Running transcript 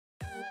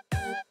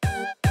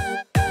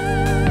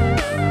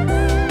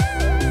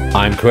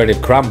I'm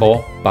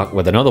Creativecrambo, back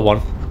with another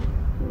one.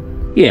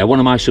 Yeah, one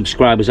of my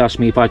subscribers asked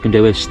me if I can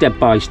do a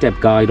step-by-step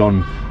guide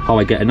on how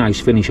I get a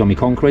nice finish on my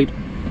concrete.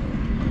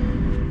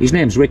 His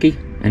name's Ricky,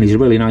 and he's a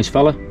really nice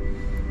fella.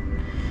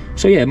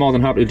 So yeah, more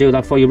than happy to do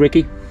that for you,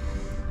 Ricky.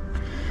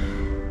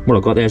 What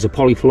I've got there is a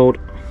poly float.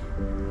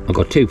 I've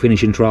got two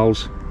finishing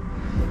trowels,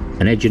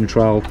 an edging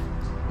trowel,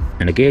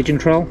 and a gauging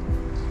trowel.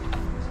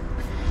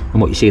 And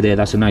what you see there,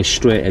 that's a nice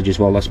straight edge as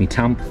well, that's my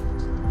tamp.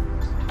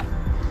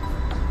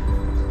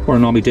 What I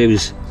normally do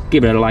is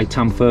give it a light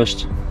tamp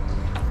first,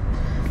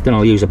 then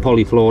I'll use a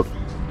poly float,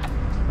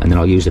 and then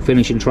I'll use the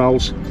finishing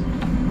trowels.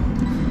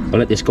 I'll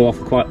let this go off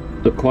for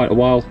quite a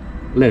while,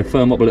 let it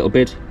firm up a little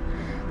bit,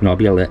 and I'll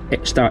be able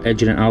to start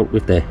edging it out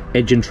with the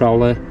edging trowel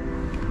there.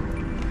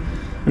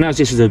 And as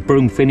this is a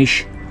broom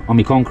finish on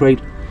my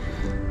concrete,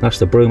 that's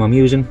the broom I'm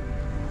using.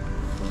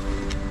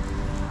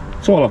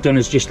 So all I've done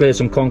is just lay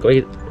some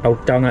concrete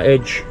out down that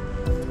edge.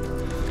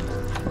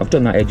 I've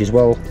done that edge as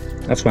well,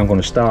 that's where I'm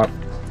going to start.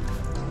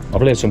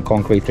 I've laid some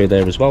concrete through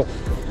there as well.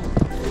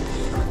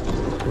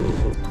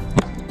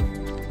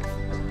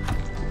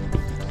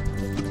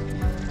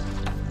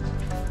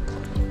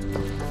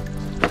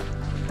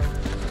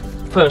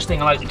 First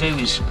thing I like to do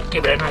is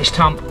give it a nice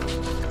tamp,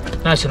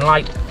 nice and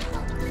light.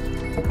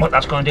 What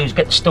that's going to do is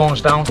get the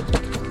stones down,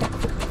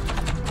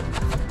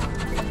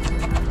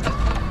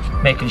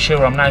 making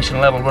sure I'm nice and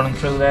level running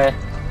through there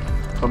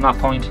from that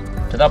point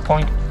to that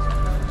point.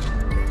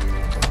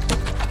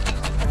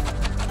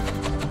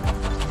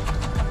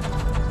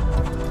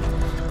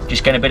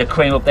 Just getting a bit of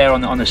cream up there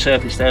on the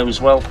surface there as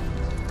well,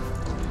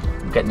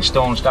 getting the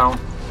stones down.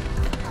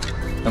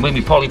 And with my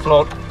poly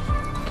float,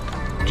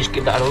 just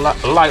give that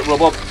a light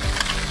rub up,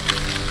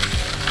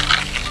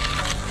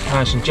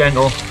 nice and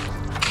gentle,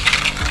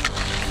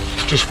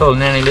 just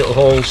filling any little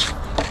holes.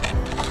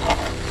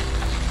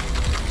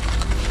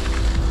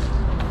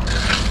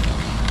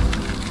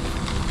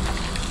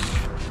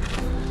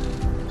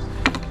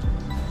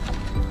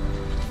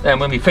 Then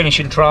when we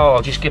finishing trowel,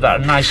 I'll just give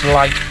that a nice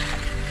light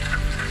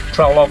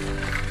trowel off.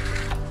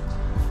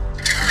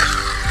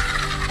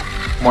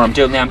 And what I'm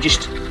doing there, I'm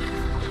just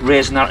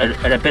raising that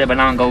at a bit of an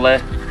angle there.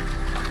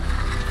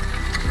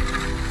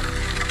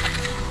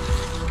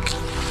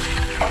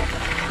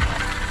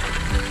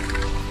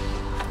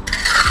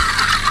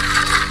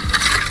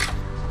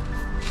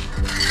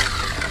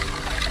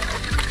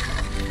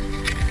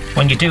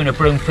 When you're doing a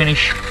broom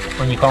finish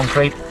on your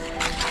concrete,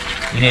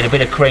 you need a bit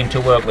of cream to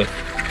work with.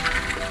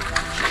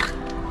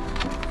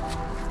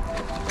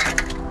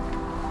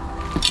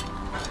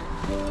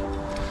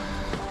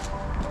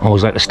 I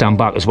always like to stand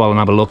back as well and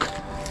have a look.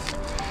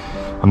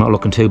 I'm not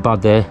looking too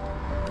bad there,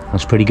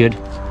 that's pretty good.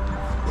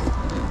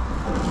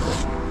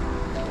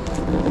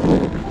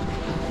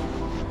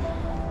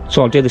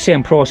 So I'll do the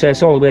same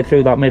process all the way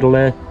through that middle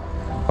there.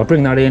 I'll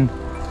bring that in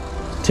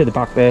to the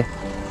back there,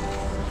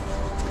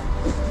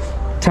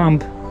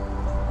 tamp,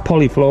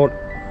 poly float,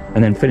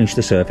 and then finish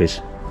the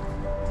surface.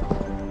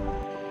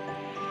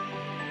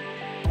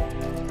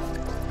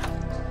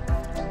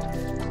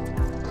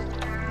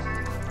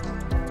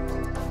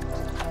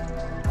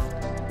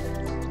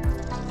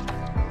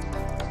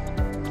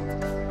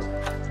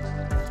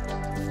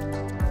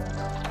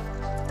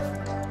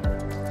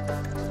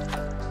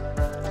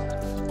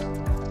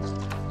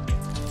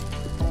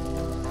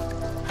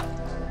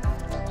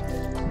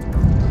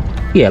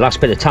 Yeah,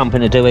 last bit of tamping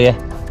to do here.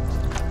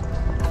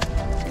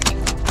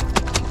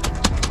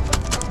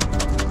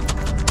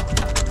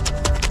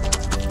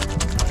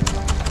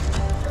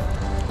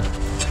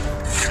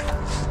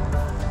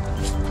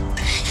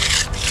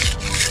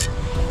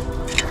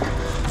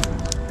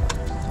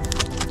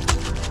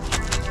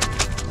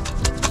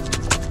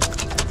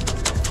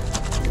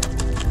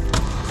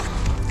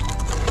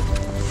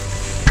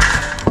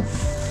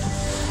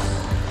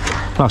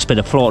 Last bit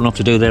of floating up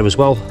to do there as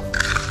well.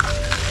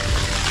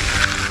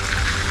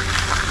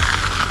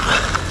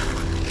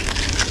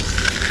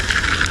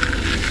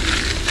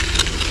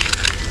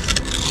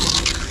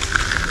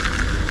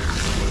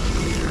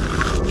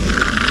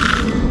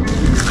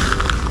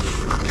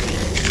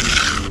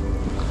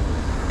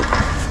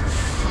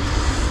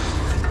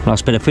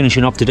 Last bit of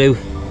finishing up to do.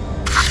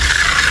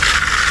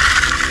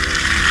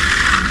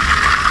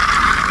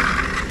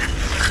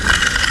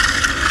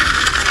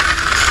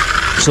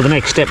 So the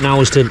next step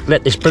now is to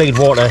let this bleed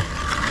water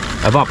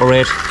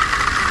evaporate.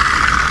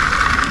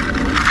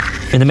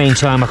 In the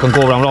meantime, I can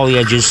go around all the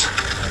edges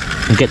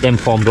and get them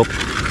formed up.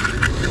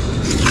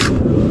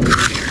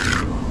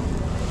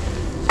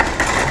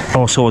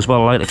 Also as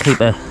well, I like to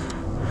keep a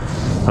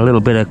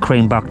little bit of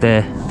cream back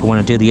there for when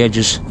I do the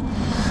edges,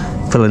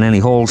 fill in any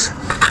holes.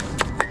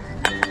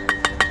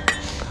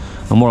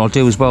 And what I'll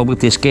do as well with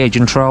this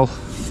gauging trowel,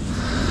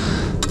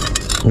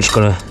 I'm just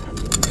going to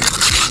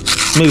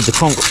move the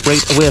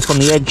concrete away from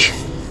the edge,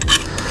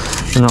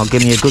 and that'll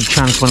give me a good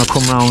chance when I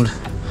come round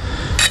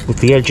with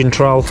the edging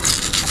trowel.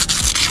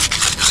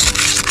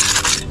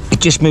 It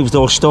just moves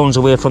those stones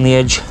away from the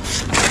edge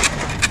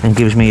and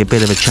gives me a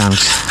bit of a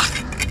chance.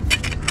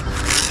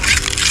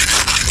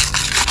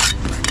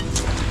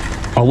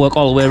 I'll work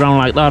all the way around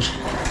like that.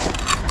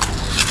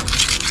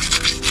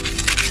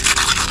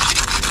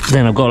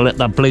 Then I've got to let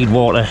that bleed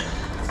water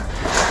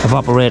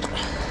evaporate.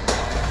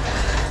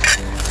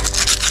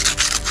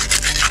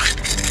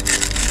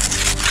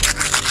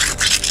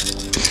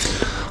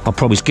 I'll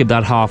probably skip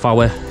that half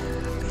hour,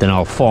 then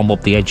I'll form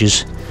up the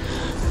edges.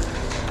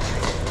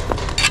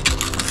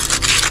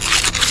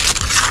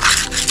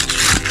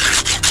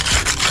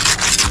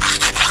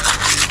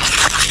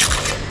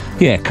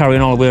 Yeah,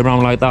 carrying all the way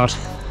around like that,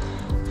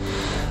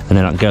 and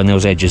then I can get on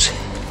those edges.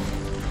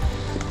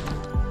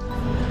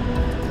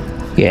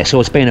 Yeah, so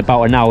it's been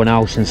about an hour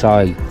now since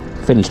I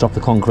finished off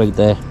the concrete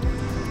there.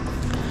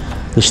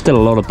 There's still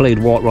a lot of bleed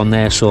water on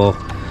there, so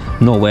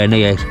nowhere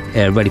near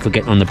ready for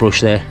getting on the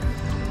brush there.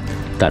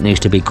 That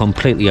needs to be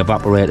completely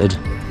evaporated.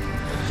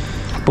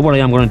 But what I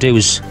am going to do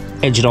is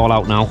edge it all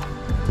out now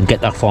and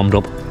get that formed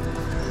up.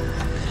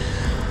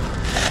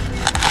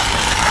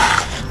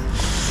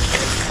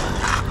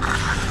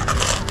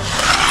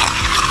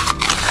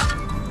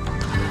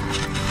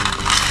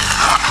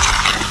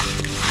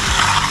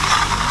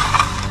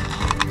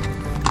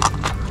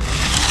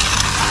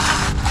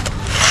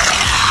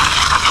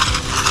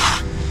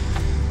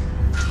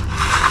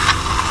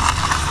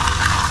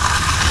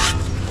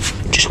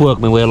 Work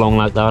my way along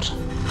like that,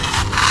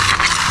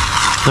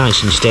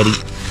 nice and steady.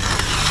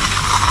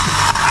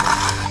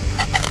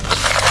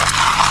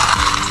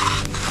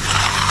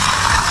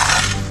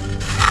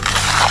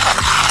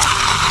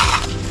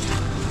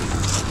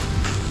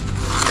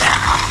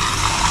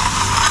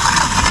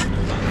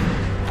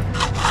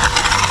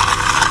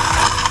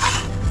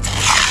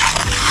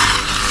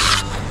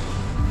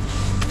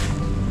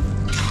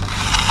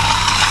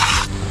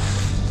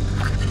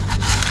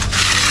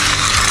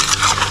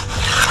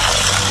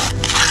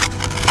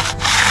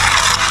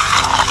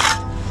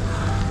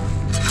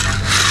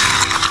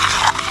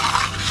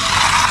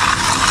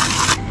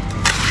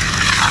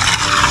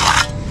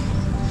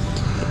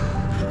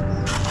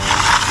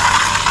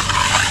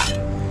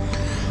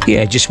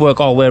 Yeah, just work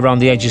all the way around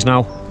the edges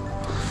now,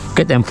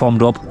 get them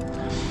formed up,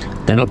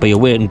 then it'll be a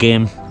waiting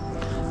game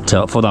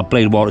for that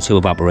bleed water to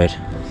evaporate.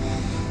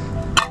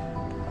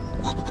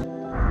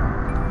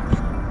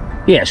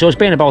 Yeah, so it's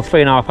been about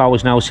 3.5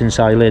 hours now since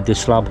I laid this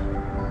slab.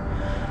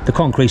 The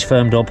concrete's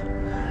firmed up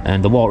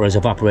and the water has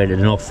evaporated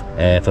enough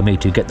for me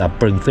to get that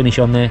broom finish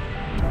on there.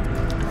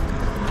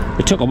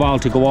 It took a while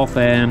to go off.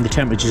 The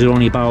temperatures are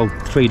only about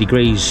 3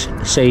 degrees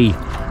C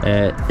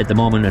at the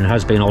moment, and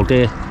has been all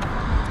day.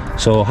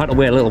 So I had to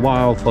wait a little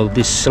while for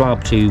this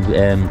slab to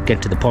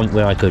get to the point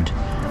where I could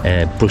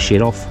brush it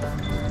off.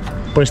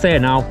 But it's there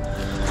now.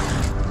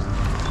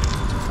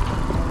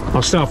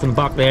 I'll start from the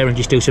back there and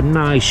just do some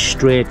nice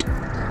straight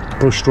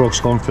brush strokes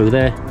going through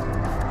there.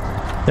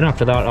 Then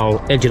after that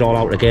I'll edge it all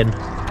out again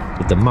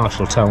with the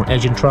Marshalltown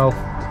edging trowel.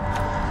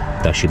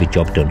 That should be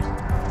job done.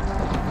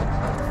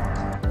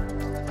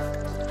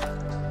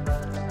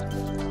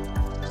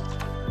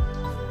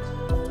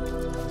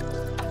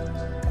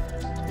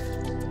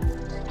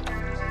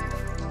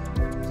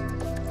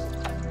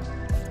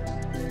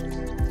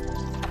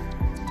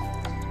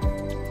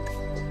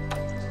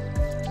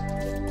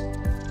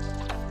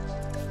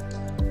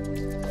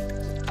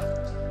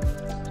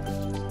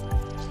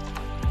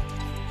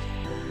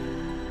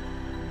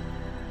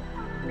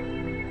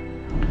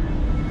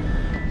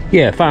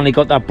 Yeah, finally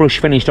got that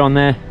brush finished on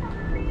there.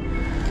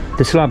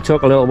 The slab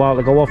took a little while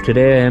to go off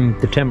today.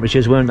 The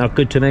temperatures weren't that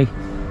good to me,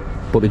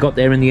 but we got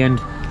there in the end.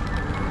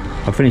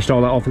 I finished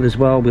all that off as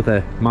well with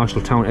a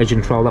Marshalltown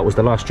edging trowel. That was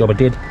the last job I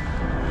did.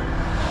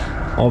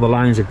 All the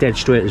lines are dead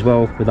straight as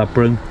well with that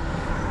broom.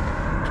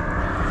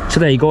 So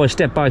there you go, a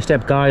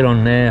step-by-step guide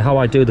on how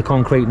I do the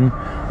concreting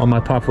on my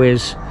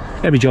pathways.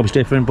 Every job's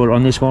different, but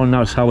on this one,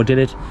 that's how I did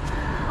it.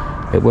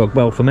 It worked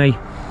well for me.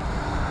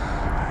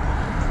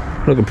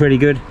 Looking pretty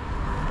good.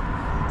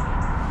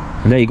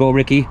 And there you go,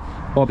 Ricky.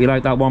 Hope you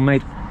like that one,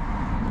 mate.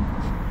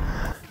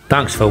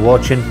 Thanks for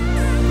watching.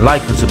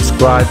 Like and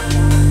subscribe.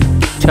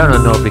 Turn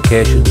on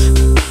notifications.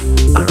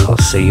 And I'll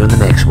see you in the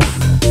next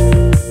one.